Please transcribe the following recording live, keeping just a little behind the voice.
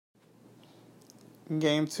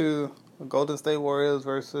Game 2, Golden State Warriors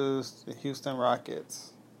versus the Houston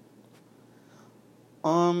Rockets.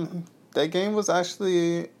 That game was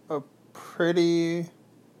actually a pretty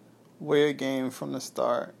weird game from the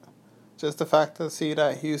start. Just the fact to see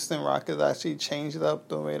that Houston Rockets actually changed up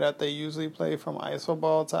the way that they usually play from iso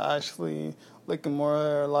ball to actually looking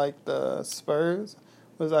more like the Spurs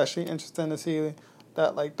was actually interesting to see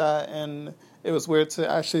that like that. And it was weird to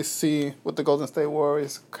actually see with the Golden State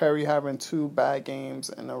Warriors, Curry having 2 bad games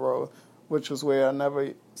in a row, which was weird. I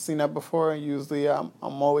never seen that before. Usually I'm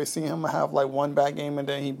always seeing him have like 1 bad game and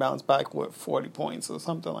then he bounced back with 40 points or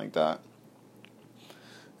something like that.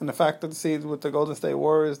 And the fact that the seeds with the Golden State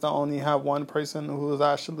Warriors to only have one person who was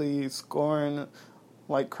actually scoring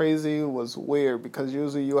like crazy was weird, because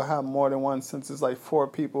usually you'll have more than one, since it's like 4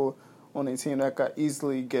 people on a team that could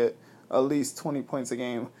easily get at least 20 points a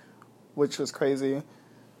game, which was crazy.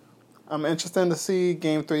 I'm interested to see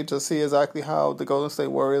Game 3 to see exactly how the Golden State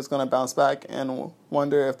Warriors going to bounce back, and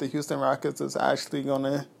wonder if the Houston Rockets is actually going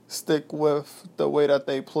to stick with the way that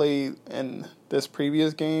they played in this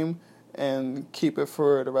previous game and keep it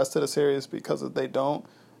for the rest of the series, because if they don't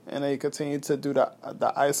and they continue to do the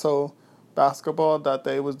ISO basketball that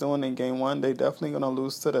they was doing in Game 1, they definitely going to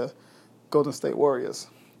lose to the Golden State Warriors.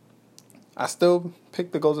 I still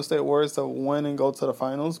pick the Golden State Warriors to win and go to the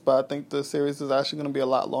finals, but I think the series is actually going to be a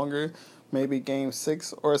lot longer, maybe Game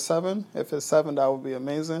 6 or 7. If it's 7, that would be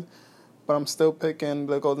amazing. But I'm still picking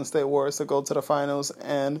the Golden State Warriors to go to the finals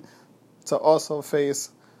and to also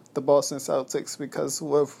face the Boston Celtics, because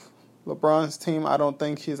with LeBron's team, I don't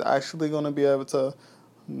think he's actually going to be able to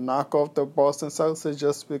knock off the Boston Celtics,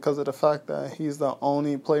 just because of the fact that he's the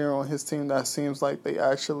only player on his team that seems like they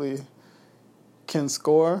actually can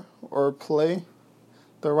score or play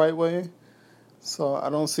the right way. So I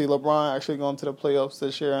don't see LeBron actually going to the playoffs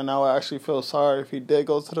this year, and I would actually feel sorry if he did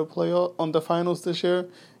go to the playoff on the finals this year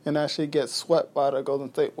and actually get swept by the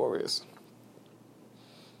Golden State Warriors.